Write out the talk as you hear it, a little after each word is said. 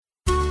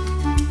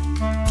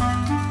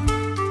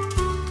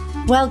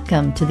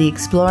Welcome to the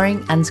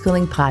Exploring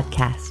Unschooling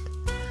podcast.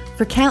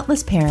 For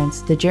countless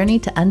parents, the journey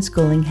to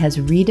unschooling has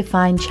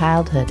redefined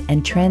childhood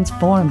and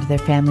transformed their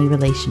family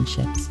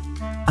relationships.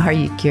 Are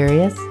you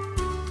curious?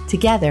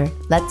 Together,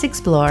 let's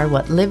explore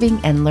what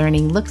living and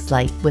learning looks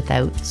like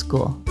without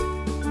school.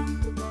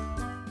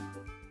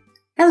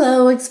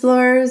 Hello,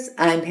 explorers.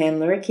 I'm Pam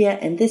Larikia,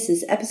 and this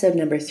is episode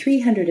number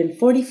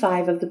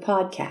 345 of the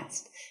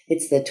podcast.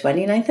 It's the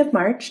 29th of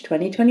March,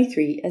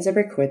 2023, as I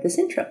record this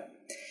intro.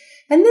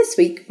 And this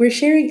week, we're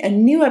sharing a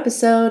new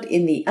episode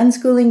in the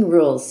Unschooling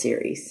Rules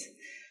series.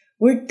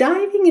 We're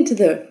diving into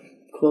the,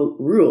 quote,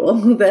 rule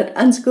that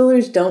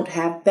unschoolers don't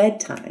have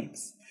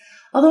bedtimes.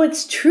 Although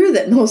it's true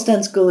that most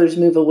unschoolers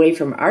move away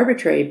from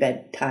arbitrary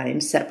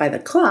bedtimes set by the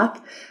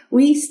clock,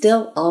 we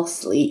still all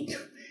sleep.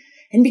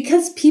 And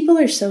because people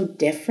are so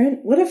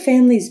different, what a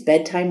family's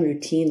bedtime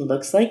routine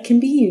looks like can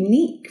be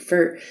unique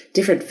for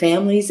different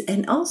families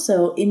and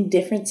also in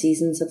different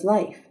seasons of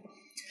life.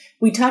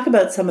 We talk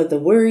about some of the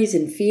worries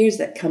and fears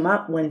that come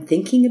up when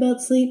thinking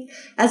about sleep,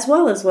 as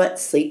well as what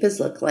sleep has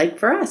looked like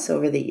for us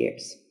over the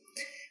years.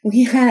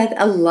 We had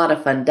a lot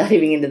of fun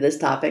diving into this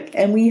topic,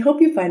 and we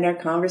hope you find our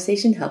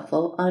conversation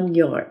helpful on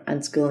your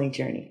unschooling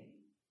journey.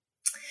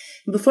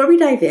 Before we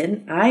dive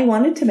in, I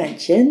wanted to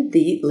mention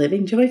the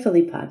Living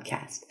Joyfully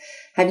podcast.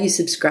 Have you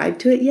subscribed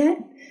to it yet?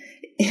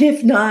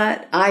 If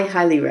not, I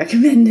highly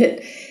recommend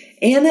it.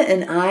 Anna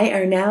and I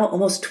are now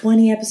almost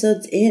 20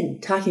 episodes in,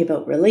 talking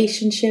about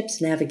relationships,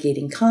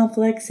 navigating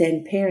conflicts,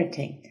 and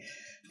parenting.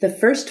 The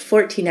first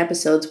 14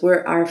 episodes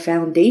were our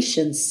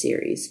Foundations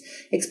series,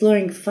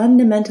 exploring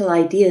fundamental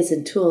ideas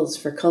and tools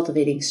for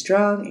cultivating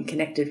strong and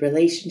connected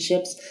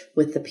relationships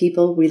with the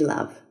people we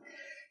love.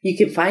 You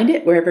can find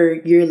it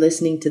wherever you're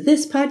listening to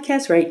this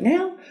podcast right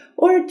now,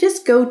 or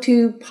just go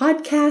to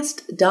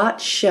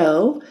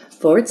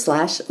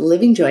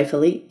podcast.show/Living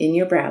Joyfully in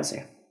your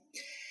browser.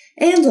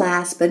 And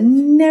last but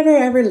never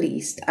ever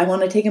least, I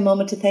want to take a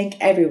moment to thank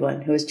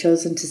everyone who has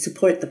chosen to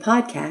support the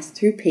podcast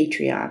through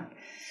Patreon.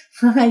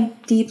 I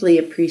deeply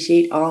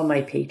appreciate all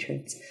my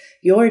patrons.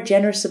 Your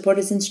generous support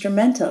is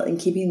instrumental in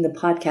keeping the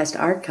podcast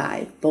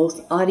archive,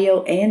 both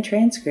audio and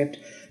transcript,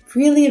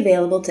 freely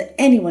available to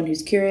anyone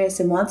who's curious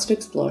and wants to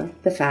explore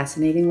the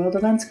fascinating world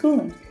of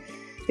unschooling.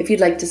 If you'd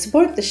like to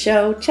support the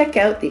show, check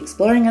out the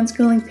Exploring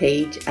Unschooling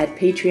page at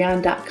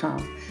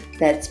patreon.com.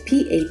 That's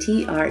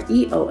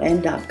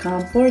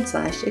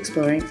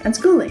patreon.com/exploring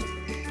unschooling.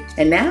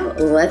 And now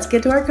let's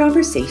get to our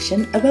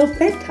conversation about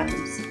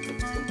bedtimes.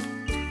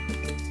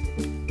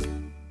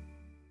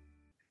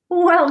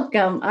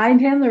 Welcome. I'm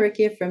Pam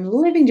Larikia from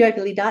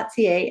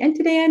livingjoyfully.ca, and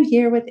today I'm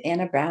here with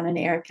Anna Brown and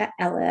Erica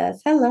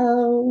Ellis.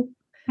 Hello.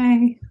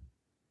 Hi.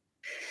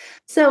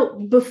 So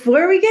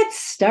before we get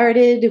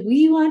started,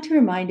 we want to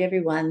remind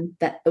everyone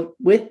that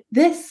with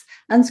this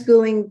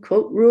unschooling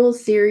quote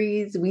rules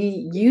series,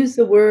 we use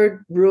the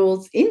word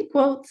rules in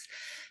quotes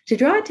to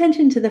draw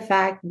attention to the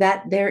fact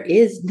that there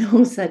is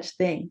no such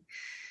thing.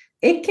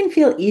 It can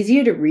feel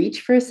easier to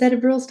reach for a set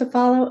of rules to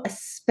follow,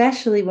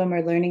 especially when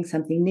we're learning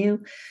something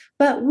new.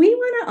 But we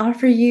want to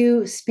offer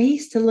you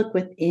space to look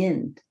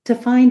within, to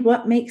find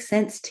what makes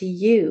sense to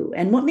you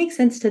and what makes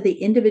sense to the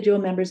individual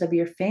members of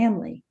your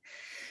family.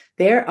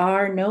 There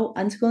are no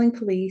unschooling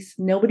police.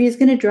 Nobody is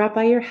going to drop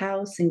by your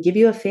house and give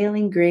you a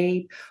failing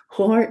grade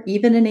or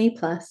even an A+.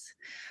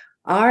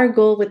 Our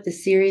goal with the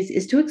series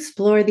is to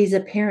explore these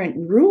apparent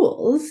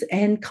rules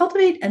and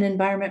cultivate an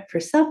environment for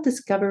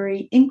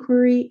self-discovery,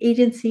 inquiry,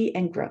 agency,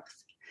 and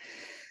growth.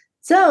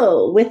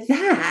 So with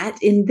that,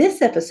 in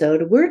this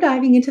episode, we're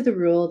diving into the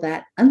rule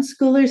that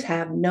unschoolers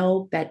have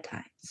no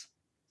bedtimes.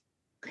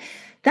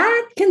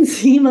 That can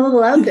seem a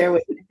little out there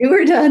when you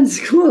were to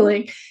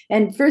unschooling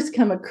and first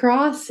come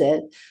across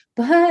it,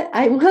 but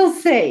I will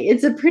say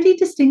it's a pretty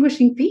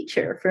distinguishing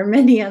feature for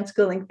many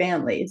unschooling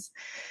families.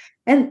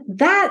 And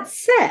that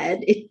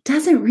said, it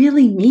doesn't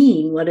really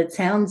mean what it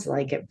sounds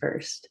like at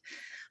first.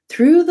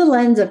 Through the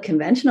lens of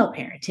conventional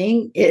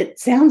parenting, it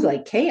sounds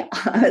like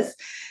chaos.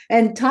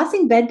 And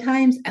tossing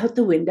bedtimes out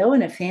the window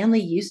in a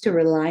family used to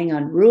relying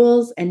on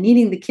rules and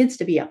needing the kids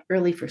to be up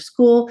early for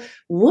school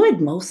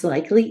would most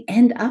likely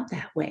end up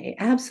that way.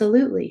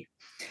 Absolutely.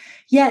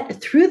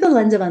 Yet through the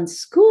lens of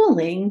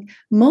unschooling,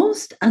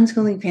 most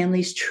unschooling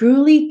families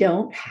truly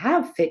don't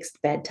have fixed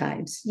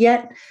bedtimes,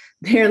 yet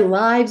their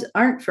lives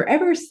aren't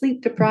forever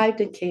sleep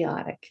deprived and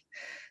chaotic.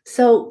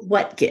 So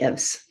what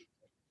gives?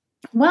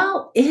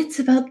 Well, it's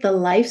about the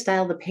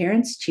lifestyle the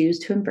parents choose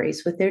to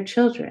embrace with their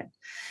children.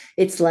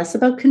 It's less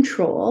about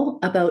control,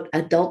 about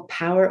adult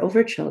power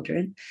over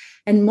children,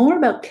 and more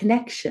about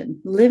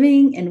connection,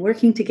 living and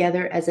working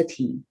together as a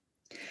team.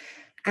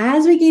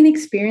 As we gain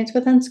experience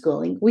with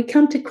unschooling, we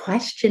come to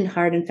question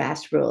hard and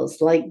fast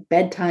rules like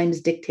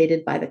bedtimes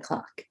dictated by the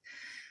clock.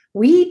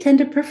 We tend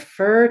to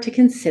prefer to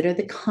consider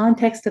the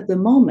context of the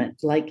moment,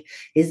 like,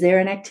 is there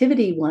an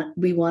activity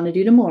we want to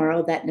do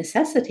tomorrow that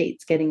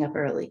necessitates getting up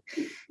early?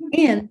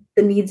 And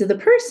the needs of the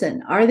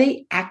person. Are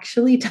they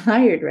actually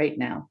tired right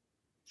now?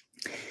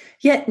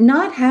 Yet,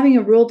 not having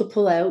a rule to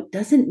pull out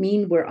doesn't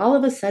mean we're all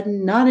of a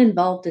sudden not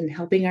involved in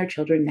helping our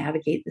children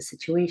navigate the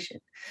situation.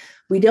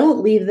 We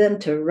don't leave them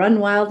to run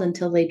wild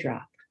until they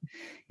drop.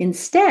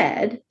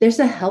 Instead, there's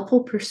a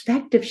helpful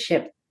perspective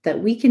shift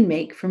that we can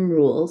make from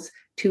rules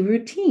to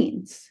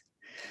routines.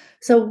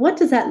 So, what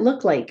does that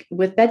look like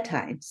with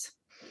bedtimes?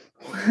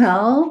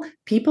 Well,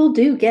 people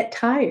do get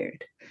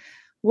tired.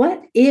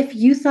 What if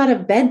you thought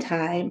of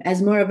bedtime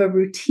as more of a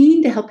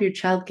routine to help your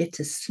child get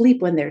to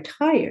sleep when they're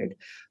tired,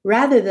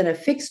 rather than a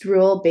fixed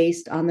rule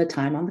based on the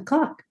time on the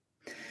clock?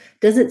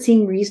 Does it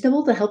seem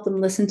reasonable to help them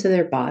listen to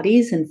their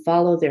bodies and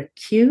follow their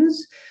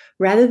cues,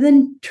 rather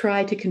than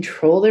try to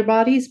control their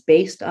bodies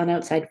based on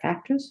outside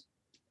factors?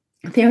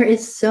 There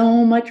is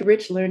so much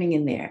rich learning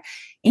in there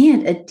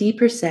and a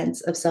deeper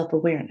sense of self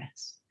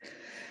awareness.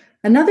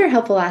 Another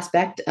helpful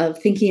aspect of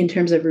thinking in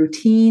terms of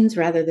routines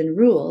rather than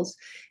rules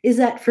is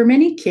that for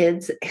many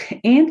kids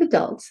and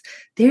adults,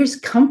 there's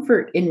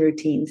comfort in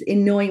routines,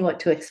 in knowing what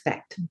to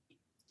expect.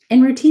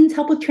 And routines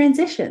help with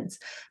transitions,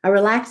 a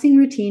relaxing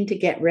routine to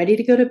get ready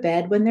to go to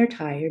bed when they're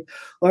tired,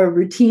 or a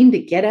routine to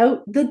get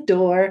out the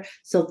door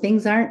so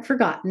things aren't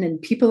forgotten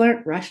and people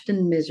aren't rushed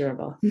and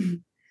miserable.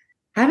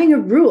 Having a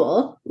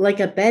rule like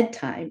a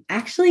bedtime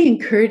actually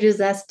encourages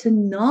us to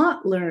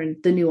not learn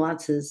the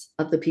nuances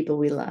of the people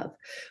we love.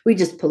 We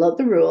just pull out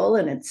the rule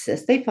and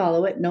insist they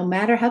follow it, no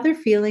matter how they're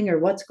feeling or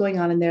what's going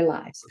on in their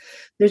lives.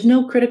 There's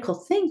no critical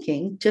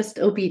thinking, just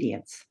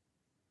obedience.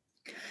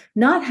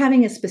 Not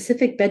having a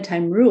specific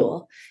bedtime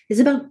rule is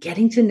about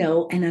getting to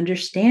know and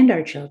understand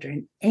our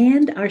children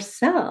and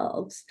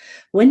ourselves.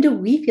 When do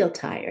we feel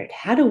tired?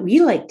 How do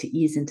we like to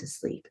ease into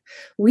sleep?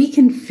 We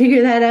can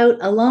figure that out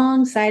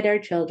alongside our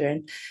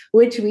children,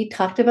 which we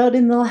talked about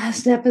in the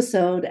last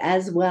episode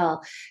as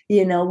well.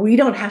 We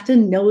don't have to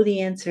know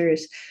the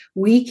answers.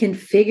 We can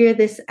figure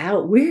this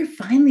out. We're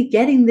finally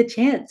getting the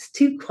chance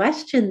to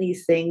question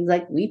these things.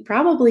 Like, we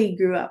probably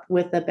grew up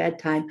with a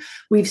bedtime.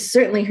 We've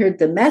certainly heard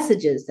the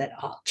messages that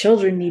all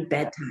children need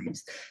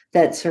bedtimes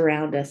that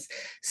surround us.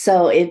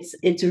 So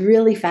it's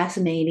really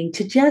fascinating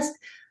to just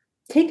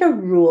take a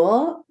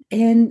rule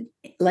and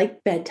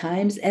like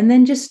bedtimes and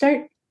then just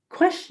start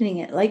questioning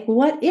it. Like,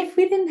 what if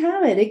we didn't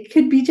have it? It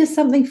could be just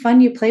something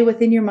fun you play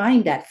with in your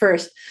mind at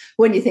first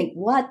when you think,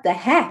 what the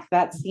heck?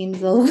 That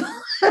seems a little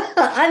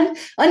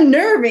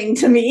unnerving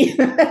to me.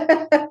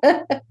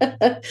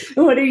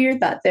 What are your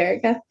thoughts,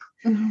 Erica?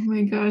 Oh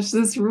my gosh,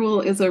 this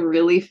rule is a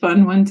really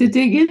fun one to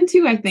dig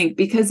into, I think,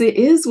 because it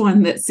is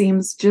one that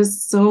seems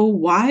just so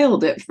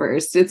wild at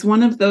first. It's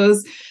one of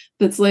those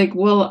that's like,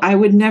 well, I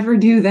would never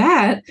do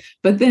that.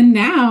 But then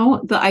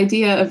now the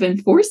idea of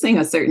enforcing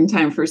a certain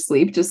time for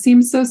sleep just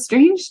seems so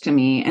strange to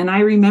me. And I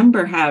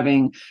remember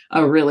having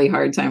a really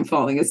hard time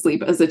falling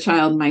asleep as a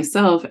child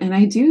myself. And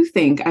I do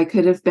think I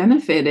could have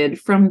benefited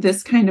from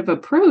this kind of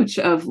approach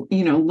of,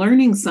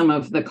 learning some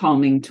of the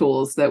calming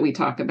tools that we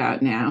talk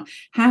about now,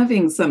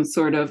 having some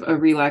sort of a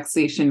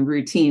relaxation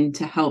routine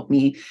to help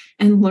me,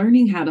 and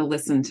learning how to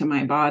listen to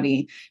my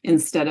body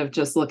instead of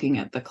just looking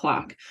at the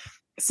clock.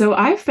 So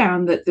I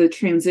found that the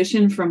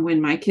transition from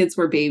when my kids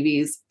were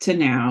babies to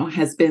now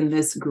has been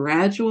this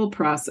gradual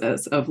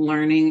process of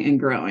learning and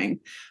growing.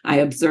 I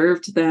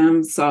observed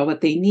them, saw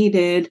what they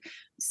needed,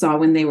 saw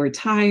when they were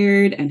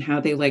tired and how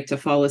they like to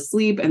fall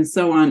asleep and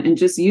so on, and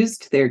just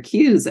used their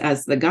cues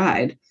as the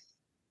guide.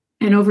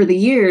 And over the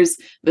years,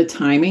 the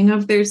timing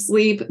of their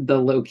sleep,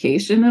 the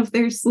location of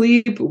their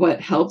sleep,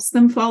 what helps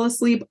them fall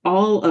asleep,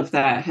 all of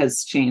that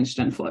has changed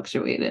and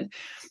fluctuated.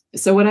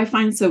 So what I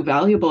find so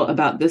valuable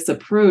about this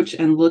approach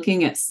and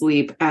looking at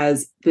sleep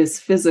as this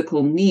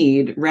physical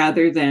need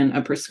rather than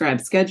a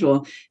prescribed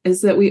schedule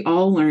is that we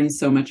all learn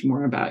so much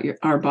more about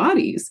our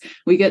bodies.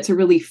 We get to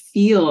really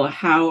feel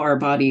how our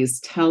bodies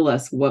tell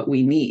us what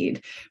we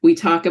need. We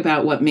talk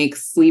about what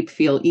makes sleep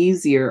feel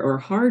easier or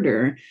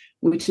harder,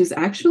 which is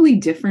actually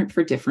different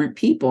for different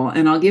people.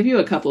 And I'll give you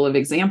a couple of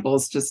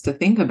examples just to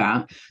think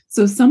about.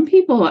 So some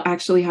people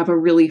actually have a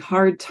really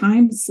hard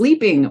time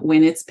sleeping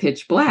when it's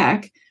pitch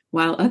black,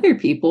 while other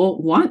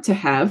people want to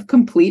have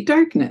complete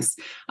darkness.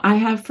 I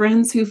have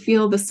friends who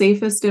feel the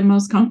safest and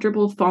most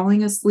comfortable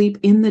falling asleep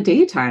in the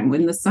daytime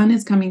when the sun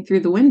is coming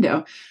through the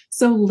window.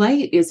 So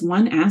light is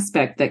one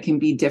aspect that can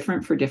be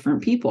different for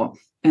different people.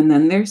 And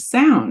then there's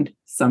sound.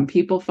 Some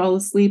people fall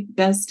asleep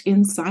best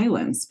in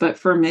silence, but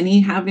for many,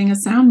 having a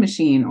sound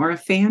machine or a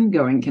fan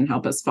going can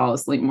help us fall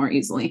asleep more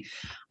easily.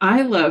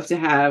 I love to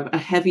have a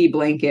heavy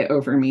blanket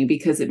over me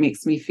because it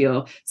makes me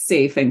feel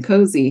safe and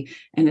cozy,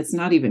 and it's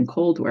not even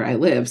cold where I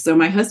live. So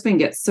my husband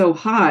gets so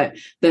hot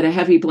that a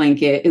heavy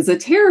blanket is a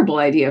terrible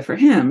idea for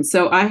him.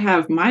 So I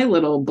have my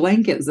little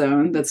blanket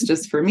zone that's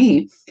just for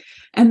me.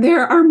 And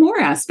there are more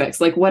aspects,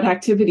 like what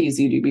activities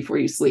you do before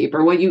you sleep,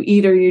 or what you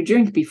eat or you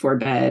drink before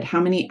bed, how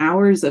many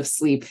hours of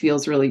sleep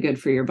feels really good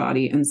for your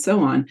body, and so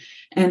on.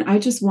 And I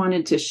just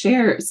wanted to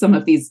share some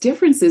of these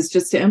differences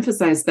just to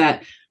emphasize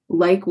that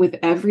like with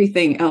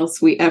everything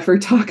else we ever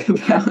talk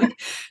about,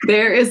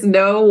 there is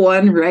no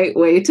one right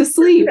way to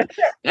sleep.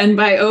 And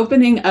by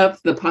opening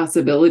up the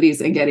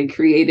possibilities and getting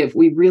creative,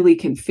 we really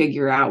can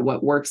figure out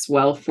what works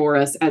well for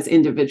us as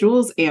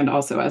individuals and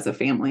also as a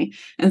family.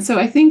 And so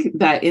I think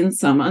that in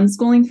some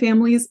unschooling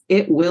families,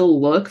 it will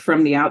look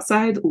from the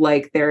outside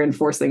like they're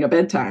enforcing a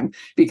bedtime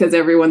because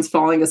everyone's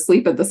falling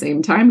asleep at the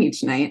same time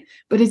each night.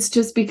 But it's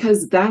just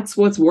because that's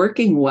what's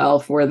working well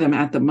for them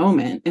at the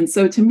moment. And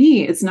so to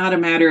me, it's not a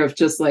matter of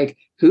just like,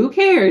 who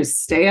cares?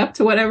 Stay up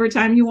to whatever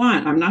time you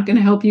want. I'm not going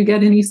to help you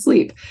get any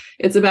sleep.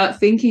 It's about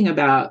thinking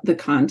about the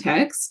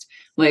context,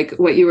 like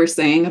what you were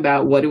saying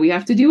about what do we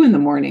have to do in the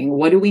morning?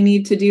 What do we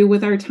need to do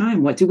with our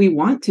time? What do we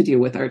want to do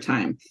with our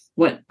time?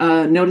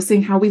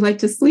 Noticing how we like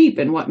to sleep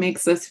and what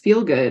makes us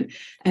feel good.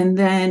 And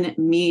then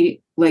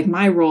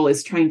my role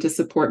is trying to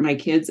support my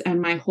kids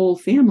and my whole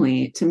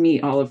family to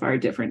meet all of our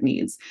different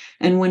needs.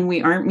 And when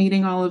we aren't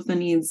meeting all of the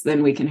needs,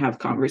 then we can have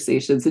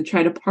conversations and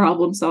try to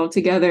problem solve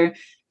together.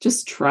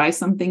 Just try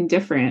something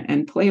different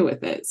and play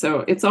with it.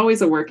 So it's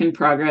always a work in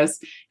progress,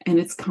 and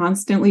it's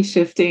constantly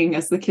shifting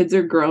as the kids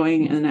are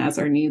growing and as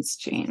our needs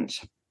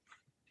change.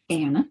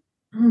 Anna?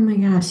 Oh my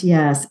gosh,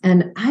 yes.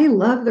 And I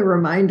love the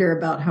reminder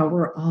about how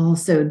we're all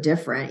so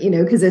different,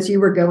 because as you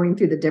were going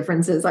through the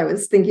differences, I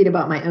was thinking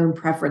about my own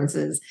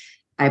preferences.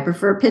 I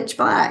prefer pitch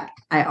black.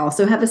 I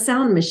also have a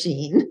sound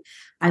machine.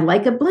 I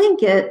like a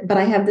blanket, but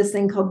I have this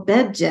thing called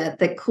bed jet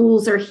that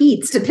cools or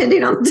heats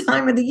depending on the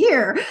time of the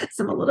year.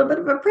 So I'm a little bit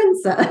of a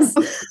princess.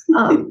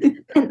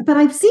 But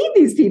I've seen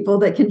these people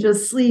that can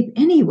just sleep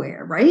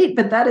anywhere, right?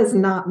 But that is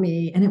not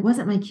me. And it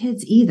wasn't my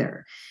kids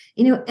either.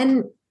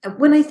 And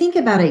when I think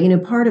about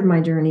it, part of my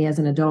journey as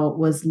an adult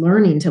was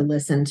learning to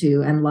listen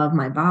to and love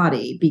my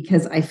body,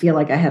 because I feel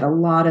like I had a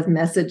lot of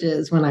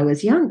messages when I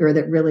was younger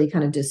that really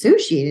kind of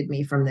dissociated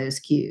me from those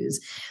cues.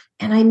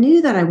 And I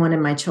knew that I wanted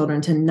my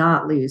children to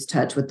not lose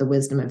touch with the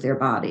wisdom of their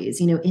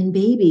bodies. In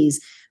babies,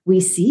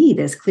 we see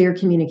this clear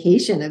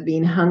communication of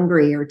being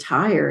hungry or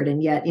tired.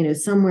 And yet,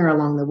 somewhere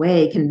along the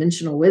way,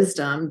 conventional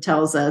wisdom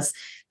tells us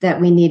that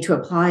we need to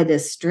apply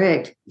this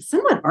strict,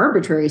 somewhat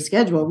arbitrary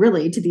schedule,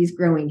 really, to these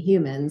growing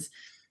humans.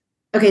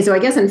 Okay, so I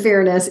guess in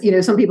fairness,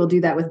 some people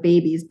do that with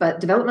babies, but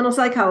developmental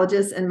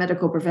psychologists and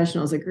medical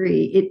professionals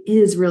agree it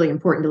is really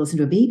important to listen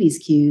to a baby's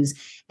cues.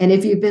 And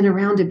if you've been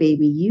around a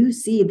baby, you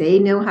see they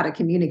know how to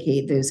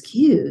communicate those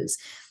cues.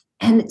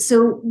 And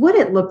so what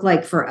it looked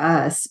like for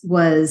us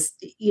was,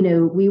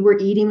 we were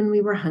eating when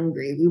we were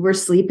hungry. We were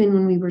sleeping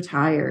when we were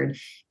tired.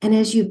 And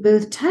as you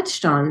both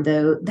touched on,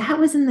 though, that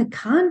was in the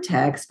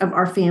context of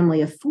our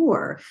family of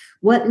four,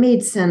 what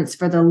made sense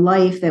for the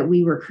life that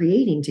we were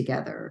creating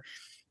together.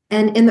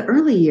 And in the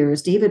early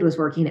years, David was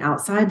working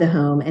outside the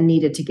home and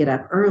needed to get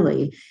up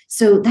early.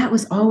 So that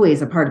was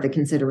always a part of the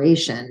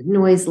consideration: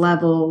 noise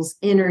levels,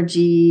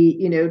 energy,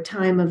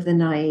 time of the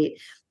night.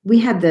 We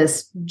had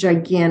this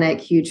gigantic,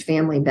 huge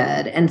family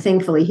bed, and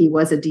thankfully he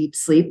was a deep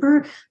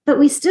sleeper, but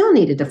we still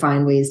needed to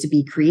find ways to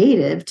be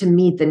creative to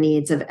meet the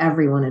needs of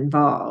everyone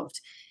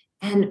involved.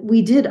 And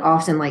we did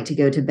often like to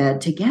go to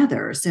bed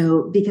together.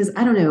 So because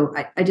I don't know,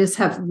 I just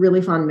have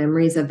really fond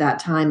memories of that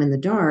time in the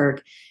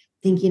dark,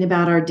 thinking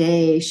about our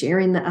day,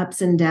 sharing the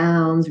ups and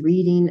downs,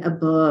 reading a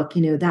book.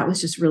 That was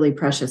just really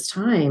precious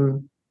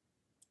time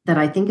that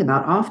I think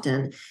about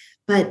often.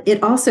 But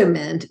it also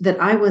meant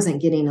that I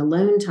wasn't getting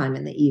alone time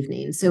in the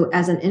evening. So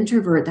as an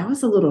introvert, that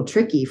was a little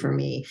tricky for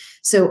me.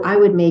 So I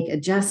would make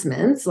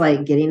adjustments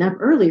like getting up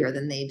earlier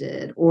than they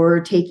did,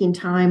 or taking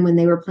time when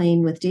they were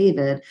playing with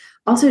David.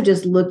 Also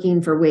just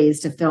looking for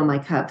ways to fill my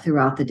cup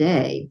throughout the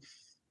day.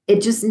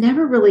 It just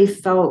never really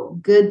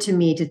felt good to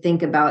me to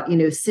think about,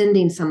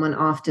 sending someone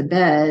off to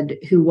bed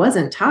who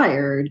wasn't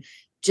tired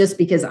just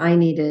because I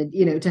needed,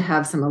 to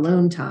have some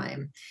alone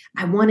time.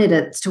 I wanted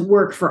it to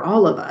work for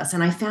all of us.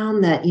 And I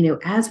found that,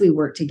 as we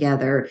worked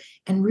together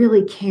and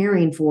really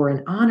caring for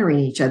and honoring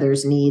each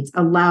other's needs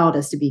allowed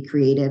us to be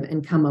creative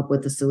and come up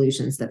with the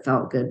solutions that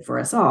felt good for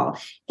us all.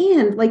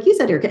 And like you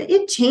said, Erica,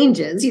 it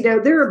changes,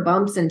 there are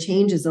bumps and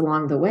changes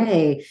along the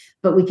way,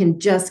 but we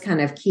can just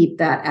kind of keep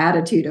that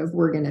attitude of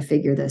we're going to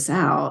figure this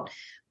out.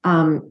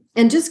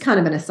 And just kind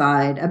of an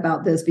aside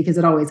about this, because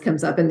it always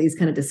comes up in these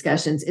kind of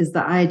discussions, is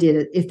the idea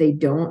that if they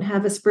don't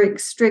have a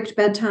strict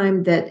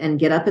bedtime and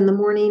get up in the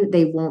morning,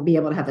 they won't be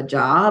able to have a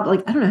job.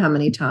 Like, I don't know how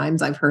many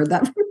times I've heard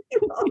that from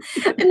people,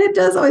 and it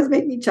does always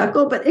make me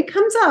chuckle, but it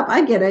comes up.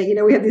 I get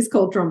it. We have these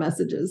cultural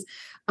messages.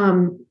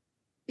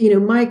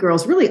 My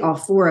girls, really all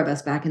four of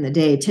us back in the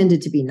day,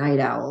 tended to be night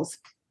owls.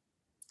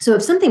 So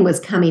if something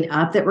was coming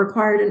up that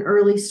required an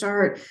early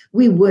start,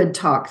 we would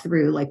talk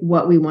through like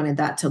what we wanted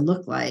that to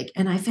look like.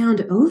 And I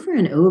found over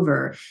and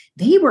over,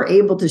 they were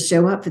able to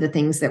show up for the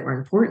things that were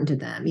important to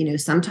them.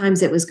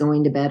 Sometimes it was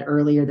going to bed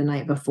earlier the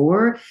night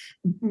before.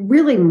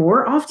 Really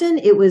more often,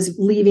 it was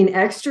leaving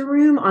extra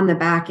room on the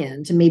back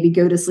end to maybe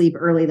go to sleep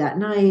early that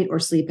night or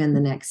sleep in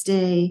the next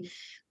day.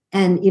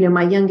 And,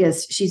 my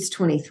youngest, she's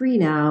 23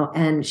 now,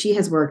 and she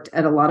has worked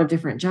at a lot of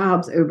different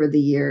jobs over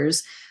the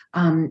years.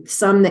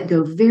 some that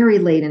go very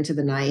late into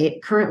the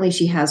night. Currently,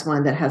 she has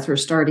one that has her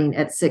starting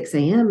at 6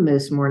 a.m.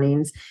 most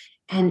mornings.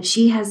 And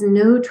she has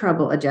no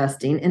trouble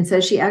adjusting and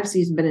says she actually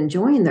has been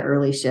enjoying the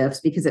early shifts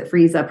because it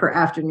frees up her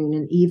afternoon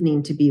and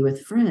evening to be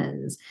with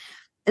friends.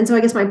 And so I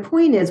guess my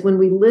point is when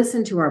we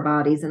listen to our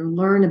bodies and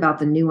learn about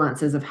the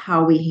nuances of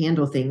how we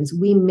handle things,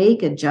 we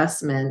make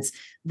adjustments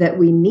that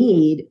we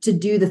need to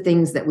do the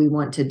things that we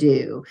want to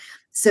do.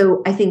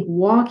 So I think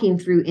walking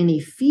through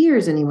any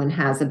fears anyone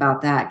has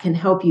about that can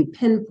help you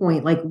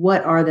pinpoint, like,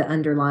 what are the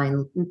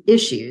underlying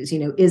issues?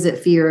 Is it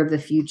fear of the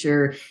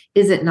future?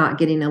 Is it not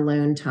getting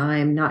alone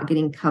time, not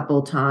getting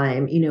couple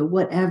time?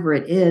 Whatever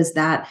it is,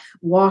 that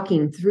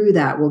walking through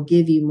that will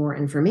give you more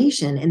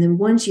information. And then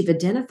once you've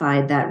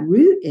identified that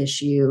root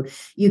issue,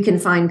 you can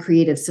find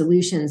creative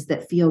solutions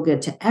that feel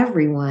good to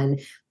everyone,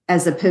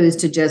 as opposed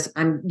to just,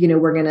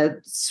 we're going to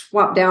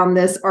swap down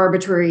this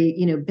arbitrary,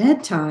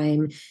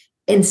 bedtime,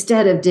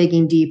 instead of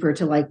digging deeper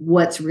to like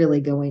what's really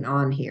going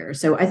on here.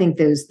 So I think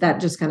that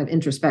just kind of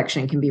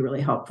introspection can be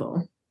really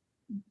helpful.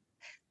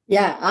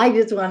 Yeah, I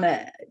just want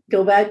to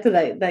go back to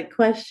that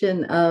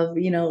question of,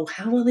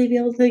 how will they be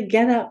able to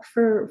get up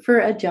for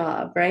a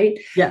job, right?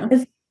 Yeah.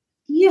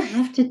 You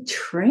have to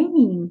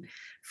train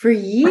for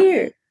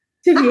years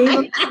to be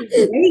able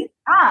to wake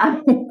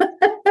up.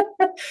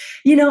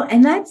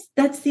 And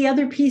that's the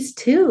other piece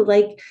too.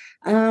 Like,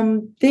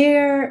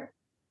 they're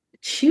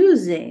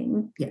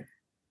choosing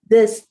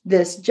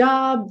this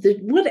job,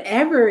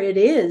 whatever it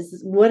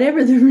is,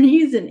 whatever the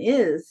reason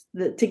is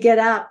to get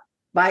up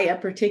by a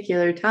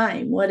particular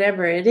time,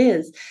 whatever it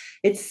is,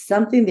 it's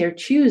something they're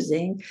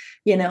choosing,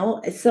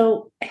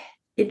 so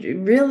it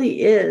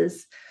really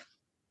is,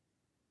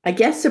 I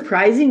guess,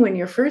 surprising when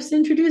you're first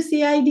introduced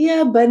the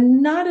idea, but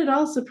not at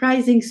all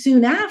surprising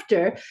soon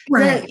after.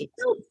 Right. That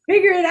you'll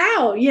figure it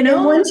out,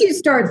 And once you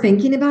start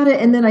thinking about it,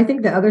 and then I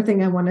think the other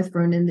thing I want to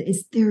throw in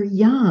is they're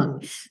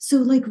young. So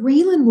like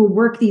Raylan will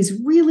work these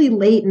really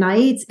late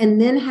nights and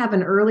then have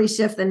an early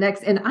shift the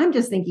next. And I'm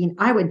just thinking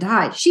I would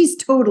die. She's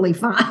totally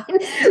fine.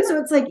 So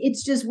it's like,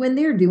 it's just when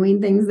they're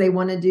doing things they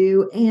want to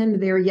do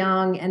and they're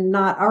young and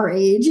not our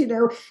age,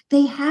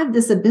 they have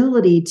this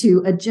ability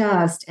to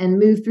adjust and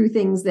move through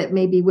things that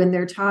maybe when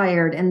they're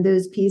tired and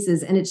those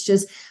pieces. And it's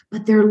just,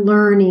 but they're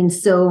learning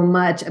so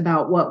much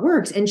about what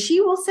works. And she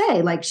will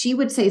say, like she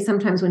would say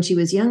sometimes when she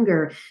was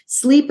younger,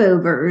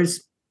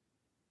 sleepovers,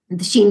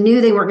 she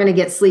knew they weren't going to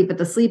get sleep at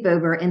the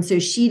sleepover. And so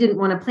she didn't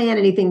want to plan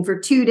anything for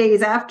 2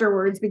 days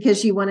afterwards because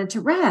she wanted to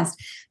rest.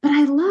 But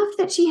I love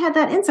that she had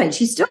that insight.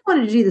 She still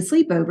wanted to do the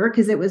sleepover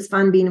because it was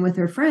fun being with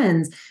her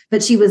friends,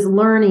 but she was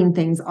learning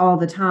things all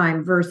the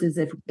time versus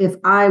if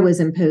I was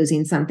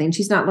imposing something,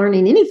 she's not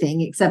learning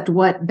anything except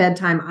what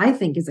bedtime I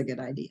think is a good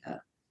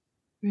idea.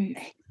 Right.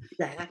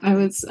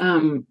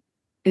 Exactly.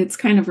 It's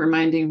kind of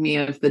reminding me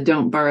of the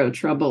don't borrow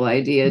trouble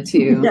idea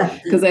too,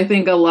 because I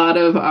think a lot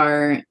of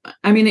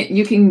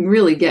you can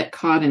really get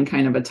caught in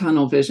kind of a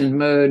tunnel vision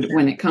mode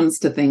when it comes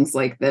to things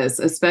like this,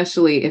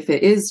 especially if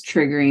it is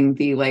triggering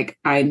the, like,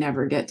 I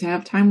never get to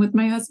have time with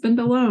my husband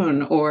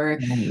alone, or,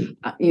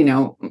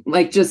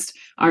 just,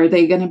 are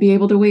they going to be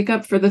able to wake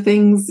up for the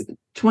things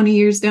 20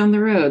 years down the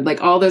road,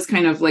 like all those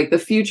kind of like the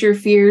future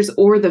fears,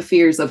 or the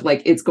fears of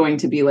like, it's going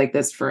to be like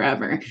this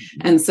forever.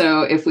 And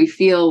so if we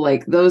feel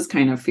like those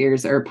kind of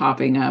fears are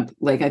popping up,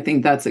 like, I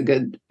think that's a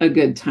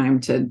good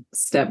time to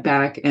step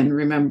back and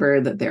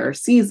remember that there are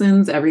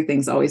seasons,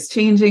 everything's always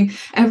changing.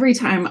 Every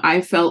time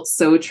I felt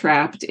so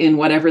trapped in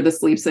whatever the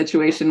sleep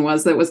situation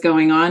was that was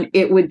going on,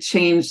 it would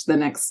change the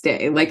next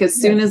day. Like as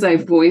soon as I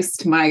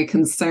voiced my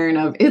concern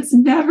of it's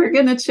never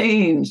going to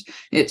change,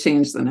 it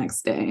changed the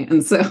next day.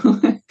 And so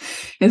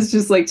it's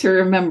just like to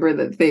remember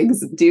that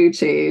things do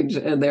change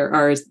and there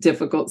are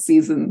difficult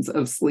seasons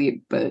of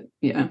sleep, but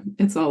yeah,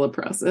 it's all a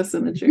process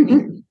and a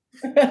journey.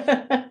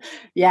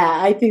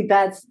 Yeah, I think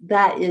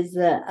that is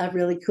a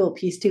really cool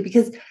piece too,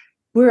 because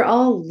we're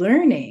all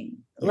learning.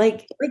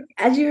 Like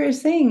as you were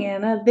saying,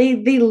 Anna,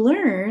 they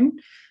learn,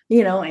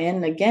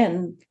 and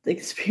again, the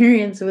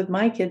experience with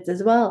my kids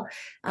as well,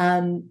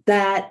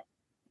 that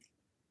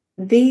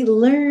they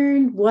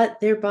learn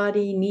what their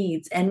body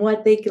needs and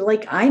what they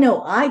like. I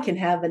know I can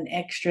have an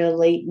extra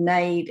late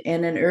night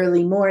and an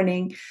early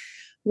morning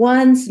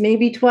once,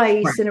 maybe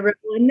twice in a row,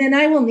 and then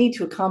I will need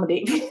to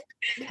accommodate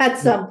at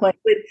some point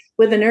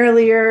with an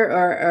earlier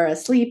or a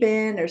sleep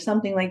in or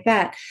something like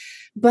that.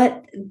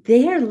 But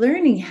they are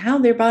learning how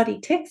their body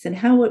ticks and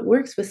how it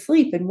works with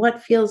sleep and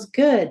what feels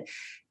good.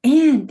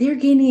 And they're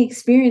gaining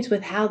experience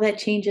with how that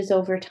changes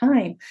over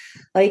time.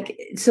 Like,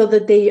 so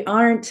that they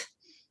aren't,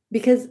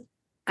 because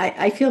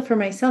I feel for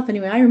myself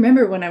anyway. I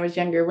remember when I was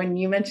younger, when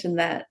you mentioned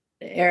that,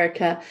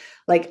 Erica,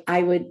 like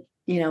I would,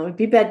 it'd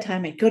be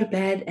bedtime. I'd go to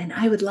bed and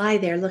I would lie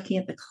there looking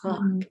at the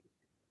clock.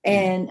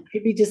 And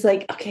I'd be just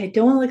like, okay, I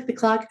don't want to look at the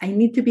clock. I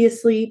need to be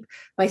asleep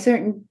by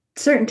certain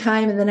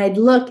time. And then I'd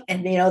look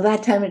and,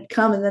 that time would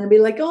come and then I'd be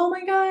like, oh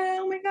my God,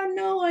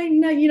 no, I'm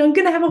not, I'm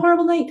going to have a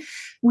horrible night.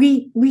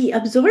 We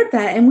absorb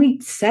that and we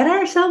set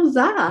ourselves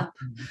up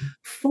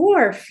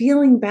before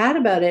feeling bad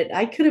about it.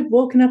 I could have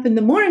woken up in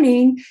the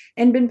morning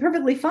and been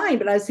perfectly fine,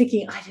 but I was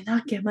thinking, I did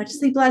not get much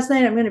sleep last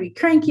night. I'm going to be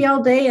cranky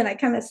all day. And I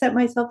kind of set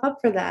myself up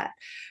for that.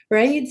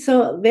 Right.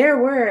 So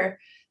that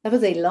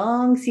was a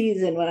long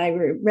season when I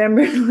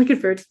remember looking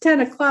for 10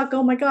 o'clock.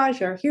 Oh my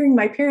gosh. Or hearing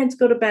my parents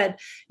go to bed,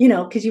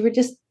 because you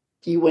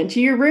went to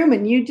your room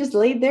and you just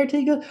laid there till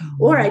you go.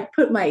 Or I'd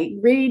put my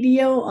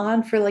radio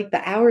on for like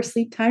the hour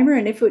sleep timer.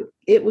 And if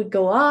it would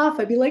go off,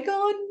 I'd be like,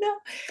 oh no,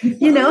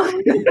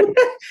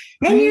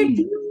 and you're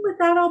dealing with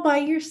that all by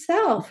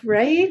yourself.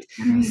 Right.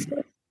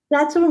 So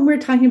that's when we're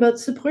talking about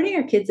supporting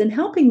our kids and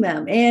helping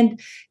them. And,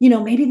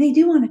 maybe they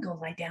do want to go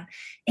lie down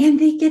and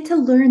they get to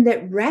learn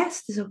that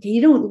rest is okay.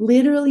 You don't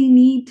literally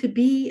need to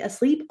be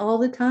asleep all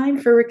the time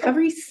for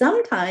recovery.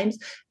 Sometimes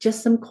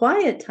just some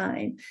quiet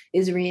time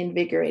is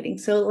reinvigorating.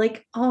 So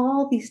like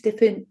all these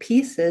different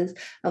pieces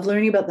of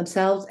learning about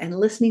themselves and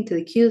listening to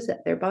the cues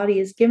that their body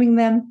is giving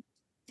them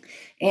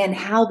and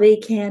how they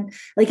can,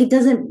 it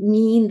doesn't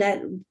mean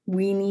that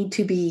we need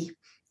to be,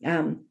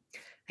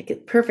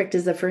 perfect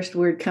is the first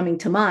word coming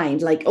to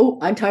mind, like, oh,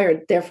 I'm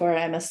tired, therefore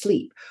I'm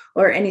asleep,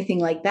 or anything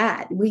like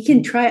that. We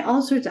can try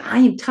all sorts of, I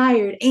am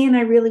tired and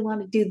I really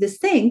want to do this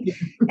thing.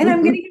 And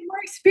I'm going to get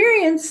more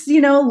experience,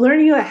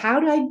 learning about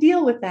how do I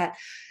deal with that.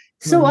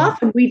 So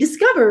often we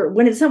discover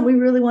when it's something we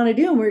really want to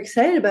do and we're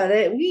excited about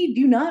it, we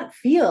do not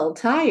feel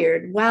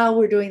tired while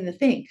we're doing the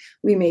thing.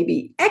 We may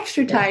be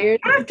extra tired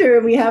after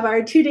we have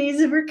our 2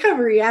 days of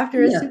recovery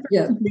after a super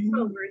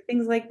over,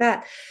 things like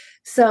that.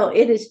 So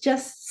it is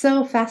just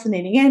so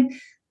fascinating. And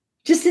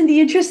just in the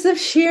interest of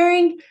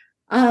sharing,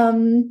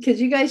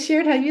 because you guys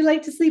shared how you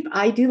like to sleep,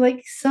 I do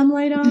like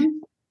sunlight on.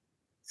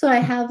 So I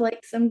have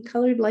like some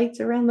colored lights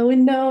around the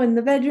window in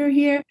the bedroom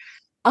here.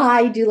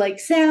 I do like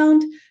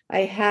sound.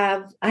 I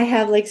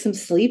have like some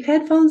sleep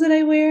headphones that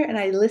I wear and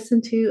I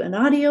listen to an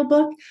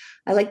audiobook.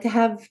 I like to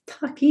have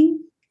talking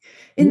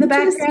in the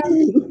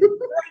background.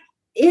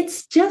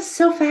 It's just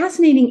so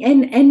fascinating.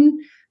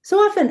 And so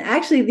often,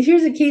 actually,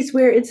 here's a case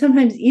where it's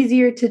sometimes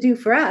easier to do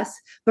for us,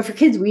 but for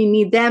kids, we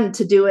need them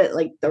to do it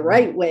like the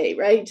right way,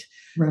 right?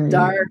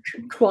 Dark,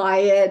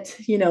 quiet,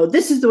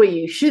 this is the way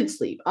you should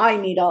sleep. I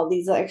need all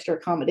these extra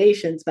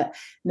accommodations, but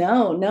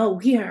no,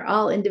 we are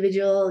all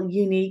individual,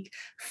 unique,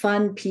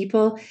 fun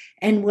people.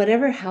 And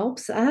whatever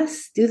helps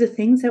us do the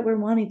things that we're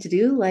wanting to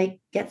do, like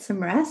get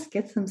some rest,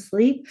 get some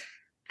sleep,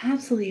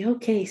 absolutely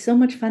okay. So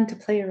much fun to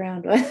play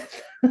around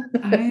with.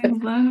 I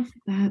love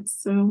that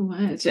so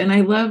much. And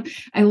I love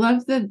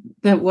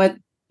that what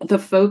the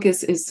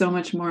focus is so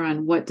much more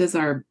on what do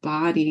our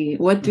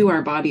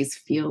bodies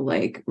feel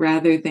like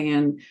rather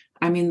than,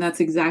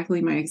 that's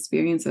exactly my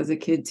experience as a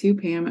kid too,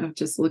 Pam, of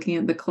just looking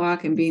at the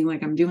clock and being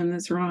like, I'm doing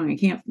this wrong. I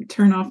can't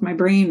turn off my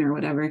brain or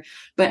whatever,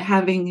 but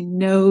having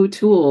no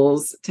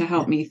tools to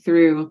help me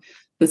through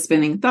the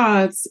spinning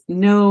thoughts,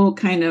 no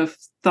kind of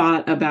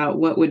thought about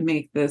what would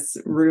make this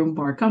room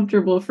more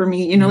comfortable for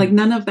me,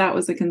 none of that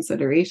was a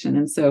consideration.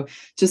 And so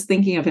just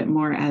thinking of it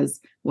more as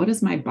what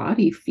is my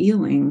body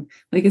feeling?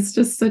 It's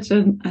just such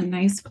a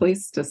nice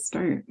place to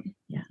start.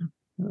 Yeah,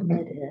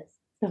 it is.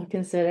 So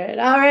considerate.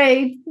 All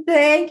right.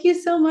 Thank you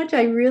so much.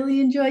 I really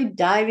enjoyed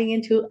diving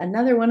into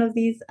another one of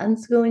these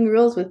unschooling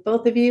rules with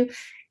both of you.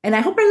 And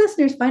I hope our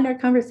listeners find our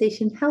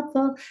conversation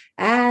helpful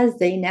as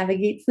they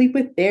navigate sleep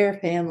with their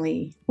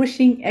family.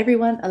 Wishing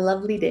everyone a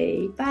lovely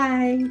day.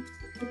 Bye.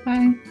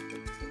 Bye.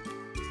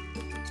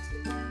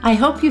 I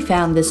hope you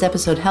found this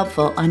episode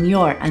helpful on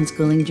your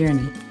unschooling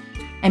journey.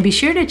 And be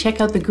sure to check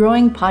out the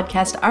growing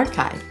podcast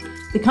archive.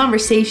 The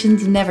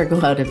conversations never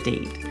go out of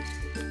date.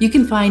 You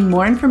can find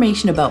more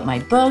information about my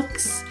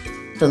books,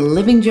 the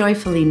Living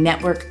Joyfully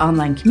Network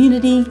online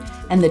community,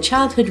 and the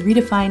Childhood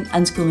Redefined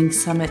Unschooling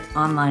Summit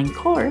online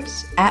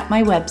course at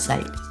my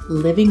website,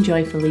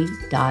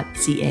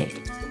 livingjoyfully.ca.